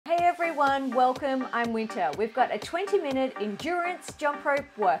everyone, welcome, I'm Winter. We've got a 20-minute endurance jump rope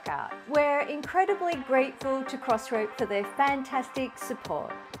workout. We're incredibly grateful to Crossrope for their fantastic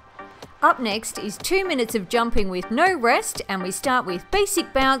support. Up next is 2 minutes of jumping with no rest, and we start with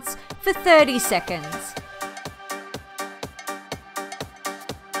basic bounce for 30 seconds.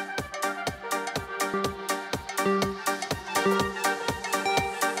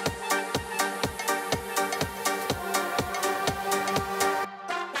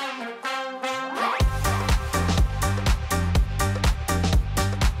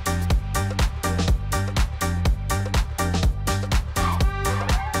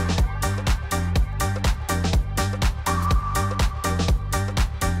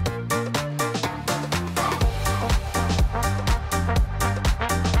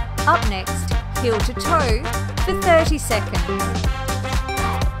 Up next, heel to toe for 30 seconds.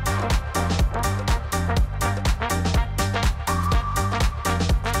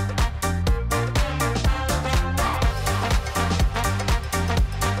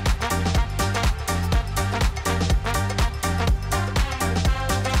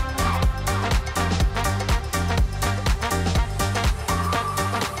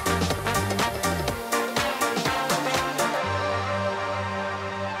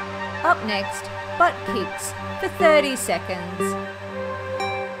 Up next, butt kicks for 30 seconds.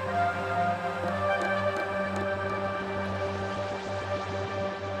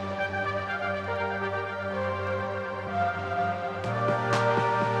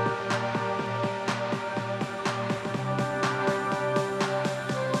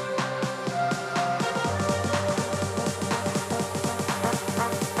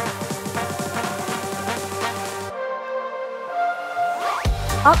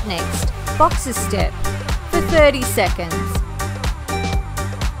 Up next, boxer step for 30 seconds.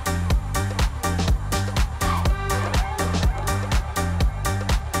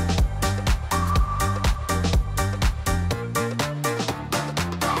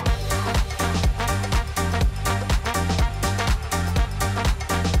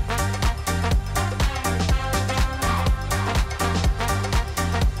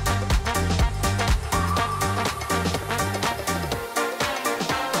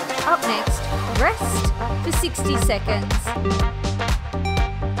 Up next, rest for 60 seconds.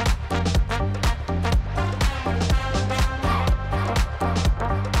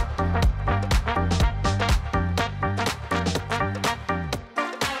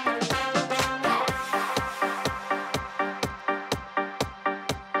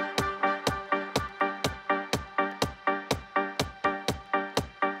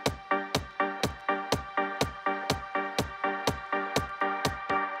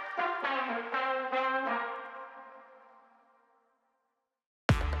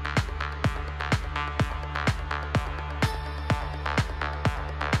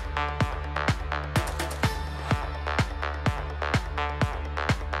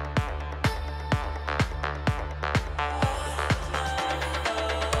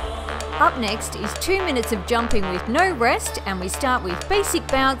 Up next is 2 minutes of jumping with no rest, and we start with basic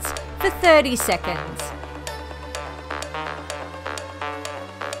bounce for 30 seconds.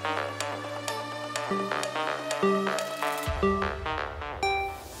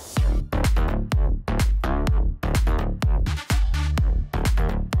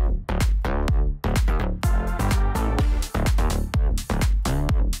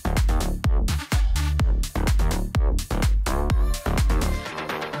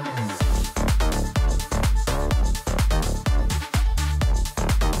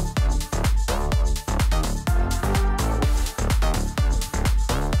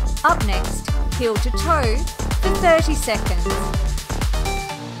 Up next, heel to toe for 30 seconds.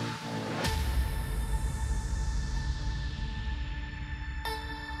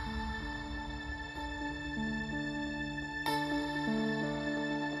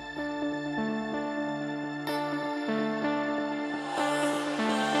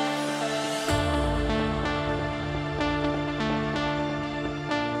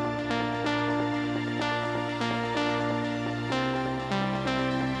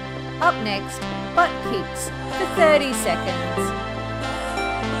 Up next, butt kicks for 30 seconds.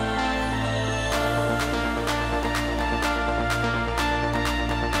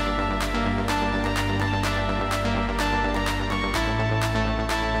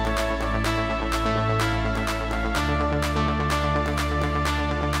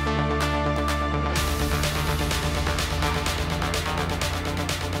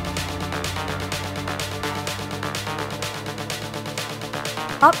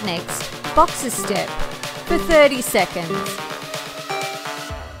 Up next, boxer step for 30 seconds.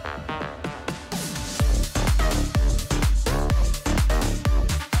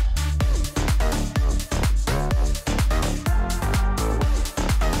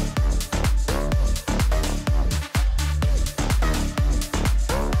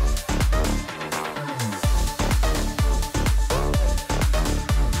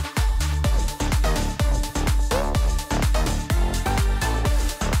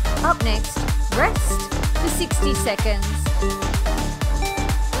 Up next, rest for 60 seconds.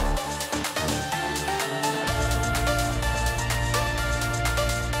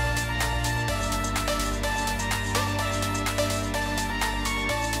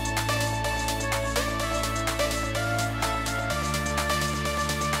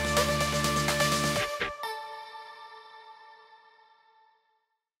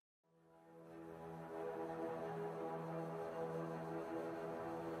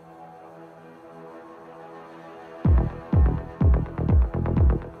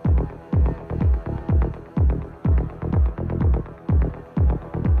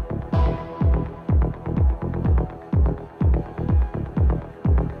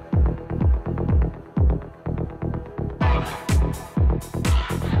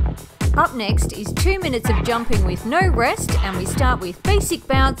 Up next is 2 minutes of jumping with no rest, and we start with basic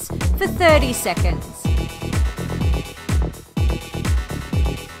bounce for 30 seconds.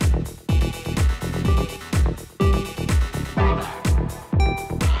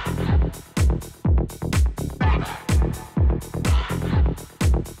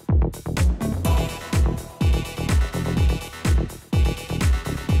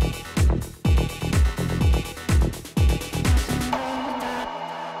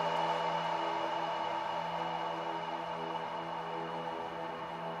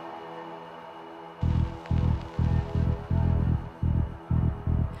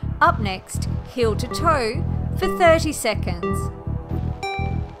 Up next, heel to toe for 30 seconds.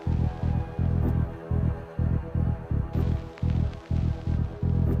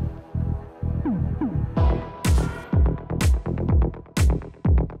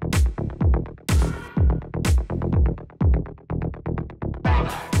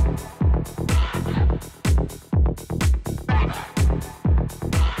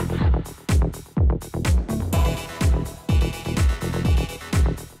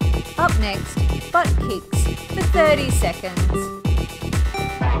 Up next, butt kicks for 30 seconds.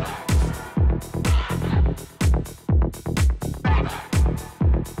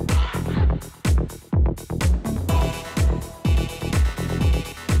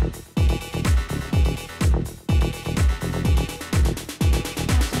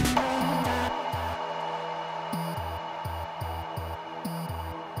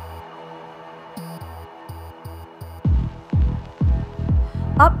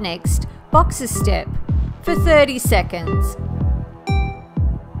 Up next, boxer step for 30 seconds.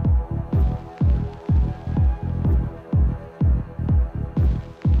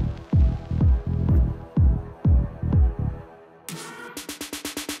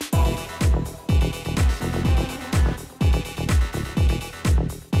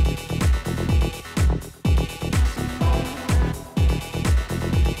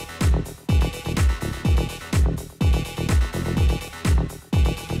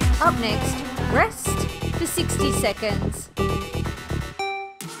 Up next, rest for 60 seconds.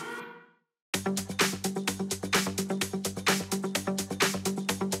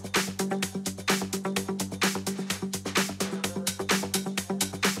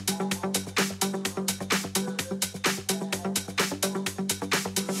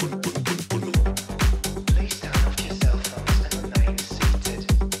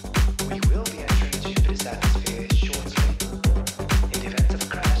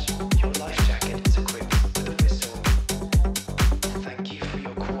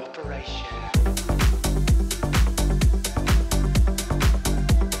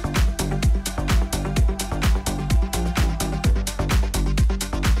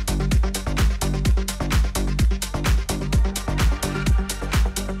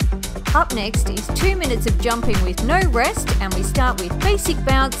 Up next is 2 minutes of jumping with no rest, and we start with basic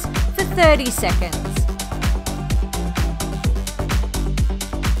bounce for 30 seconds.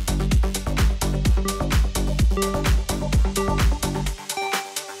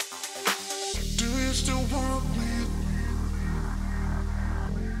 Do you still want me?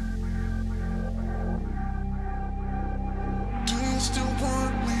 Do you still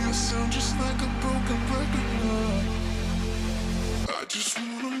want me? I sound just like a broken record now. I just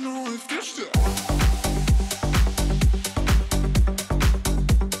wanna know if you're still.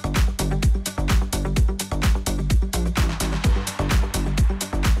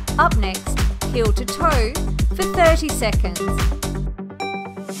 Up next, heel to toe for 30 seconds.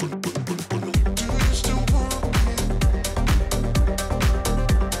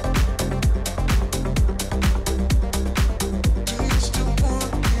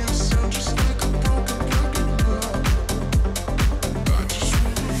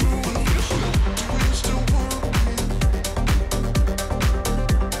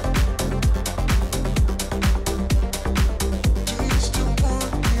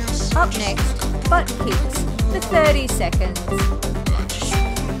 butt kicks for 30 seconds.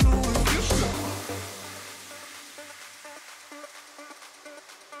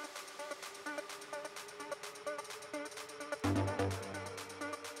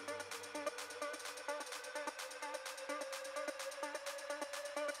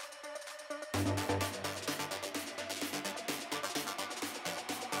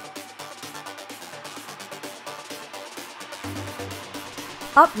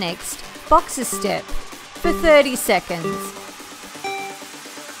 Up next, boxer step for 30 seconds.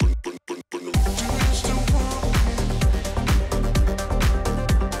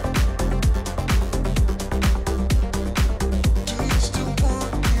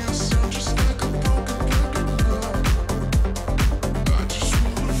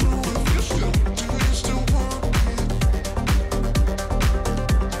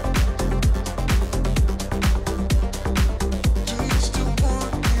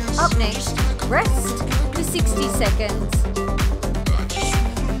 Up next, rest for 60 seconds.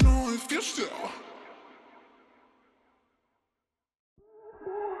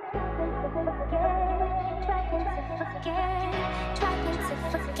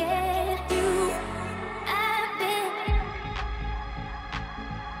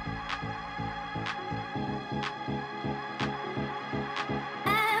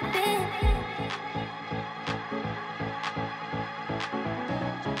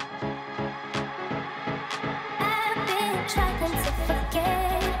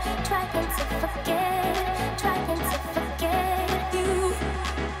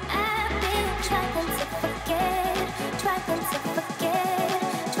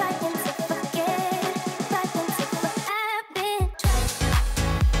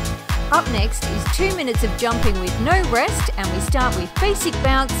 Up next is 2 minutes of jumping with no rest, and we start with basic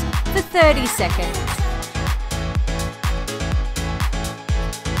bounce for 30 seconds.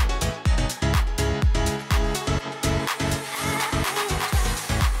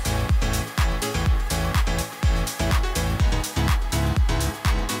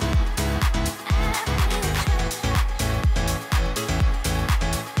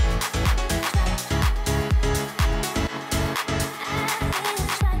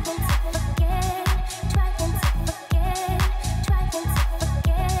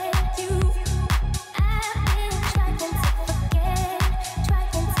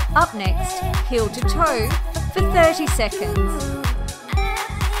 Up next, heel to toe for 30 seconds.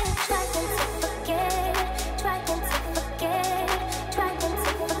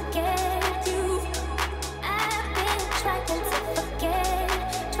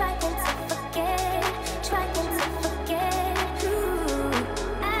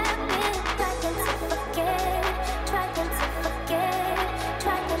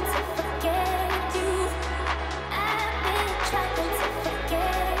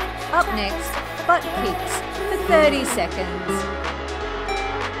 Up next, butt kicks for 30 seconds.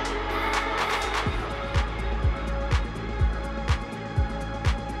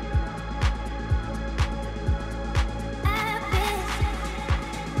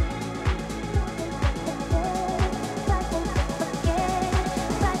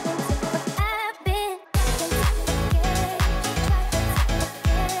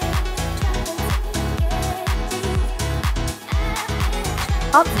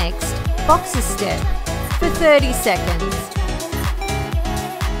 Up next, boxer step for 30 seconds.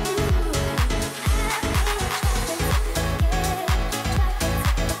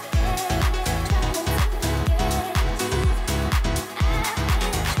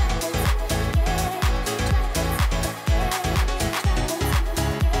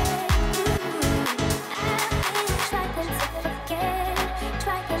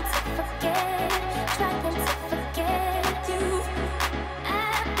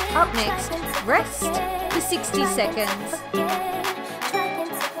 Up next, rest for 60 seconds.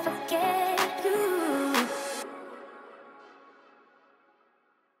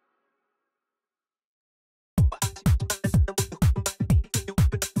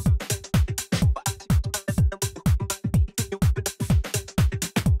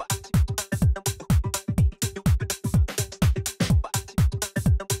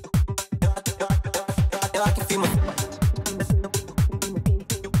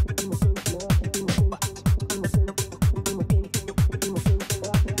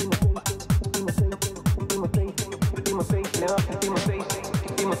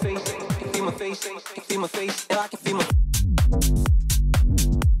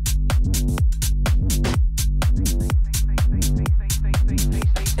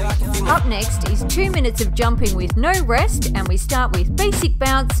 Up next is 2 minutes of jumping with no rest, and we start with basic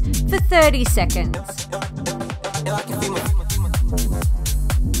bounce for 30 seconds.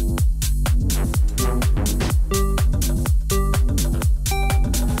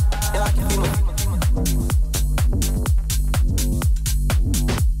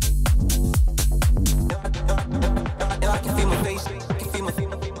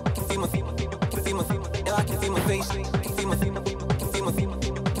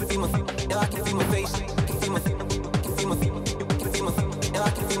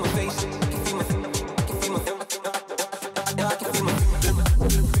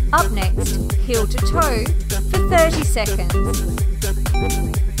 Up next, heel to toe for 30 seconds.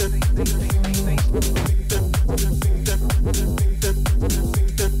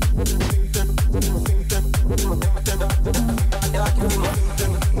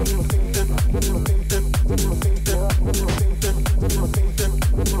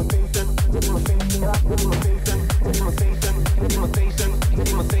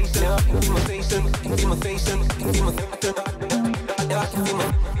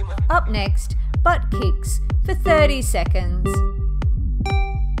 Up next, butt kicks for 30 seconds.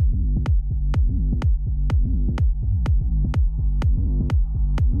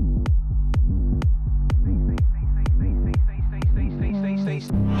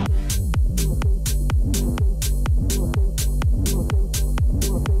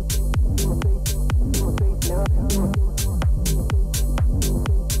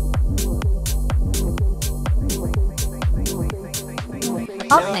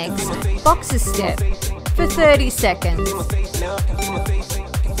 Up next, boxer step for 30 seconds.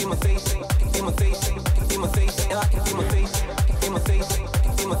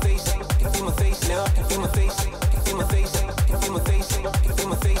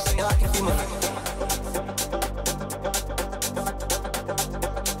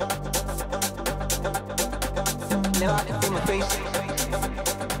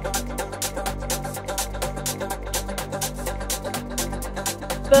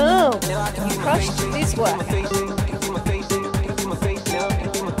 Boom! You crushed this workout.